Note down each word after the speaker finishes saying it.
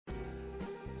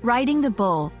Riding the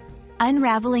bull.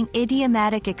 Unraveling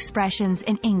idiomatic expressions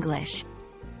in English.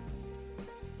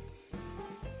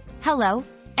 Hello,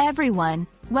 everyone.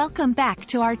 Welcome back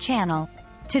to our channel.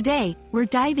 Today, we're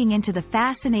diving into the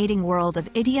fascinating world of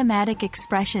idiomatic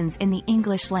expressions in the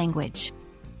English language.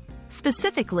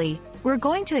 Specifically, we're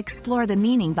going to explore the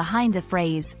meaning behind the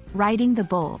phrase, riding the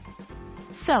bull.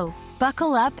 So,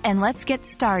 buckle up and let's get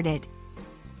started.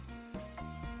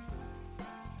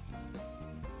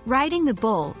 Riding the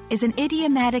bull is an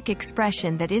idiomatic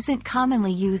expression that isn't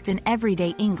commonly used in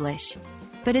everyday English,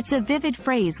 but it's a vivid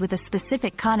phrase with a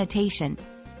specific connotation.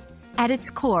 At its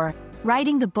core,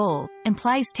 riding the bull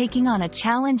implies taking on a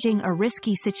challenging or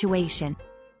risky situation.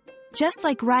 Just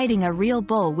like riding a real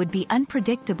bull would be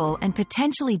unpredictable and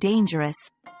potentially dangerous,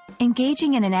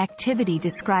 engaging in an activity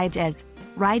described as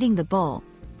riding the bull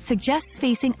suggests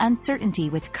facing uncertainty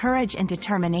with courage and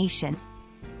determination.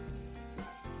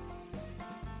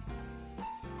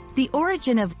 The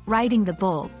origin of riding the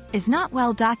bull is not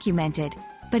well documented,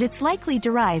 but it's likely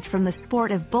derived from the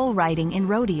sport of bull riding in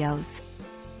rodeos.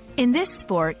 In this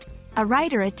sport, a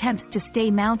rider attempts to stay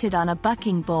mounted on a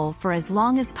bucking bull for as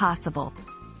long as possible.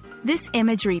 This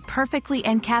imagery perfectly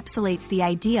encapsulates the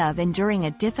idea of enduring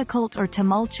a difficult or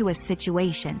tumultuous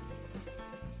situation.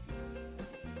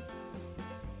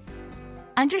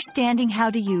 Understanding how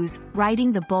to use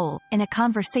riding the bull in a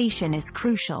conversation is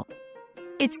crucial.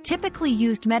 It's typically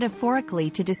used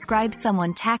metaphorically to describe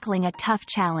someone tackling a tough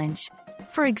challenge.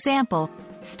 For example,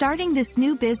 starting this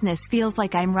new business feels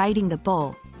like I'm riding the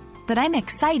bull, but I'm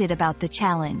excited about the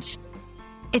challenge.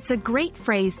 It's a great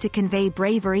phrase to convey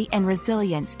bravery and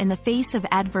resilience in the face of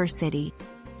adversity.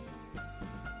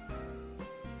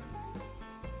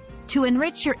 To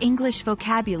enrich your English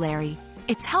vocabulary,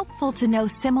 it's helpful to know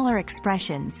similar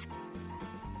expressions.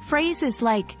 Phrases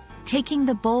like, taking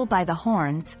the bull by the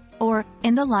horns, or,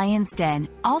 in the lion's den,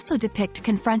 also depict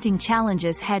confronting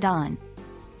challenges head-on.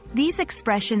 These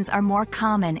expressions are more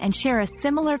common and share a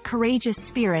similar courageous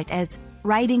spirit as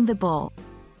riding the bull.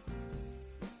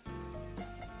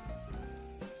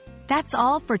 That's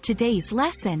all for today's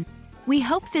lesson. We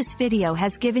hope this video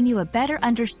has given you a better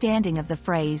understanding of the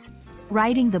phrase,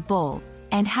 riding the bull,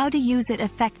 and how to use it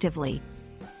effectively.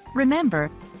 Remember,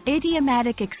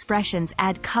 idiomatic expressions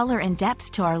add color and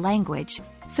depth to our language,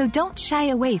 so don't shy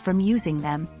away from using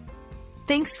them.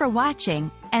 Thanks for watching,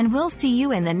 and we'll see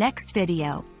you in the next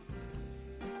video.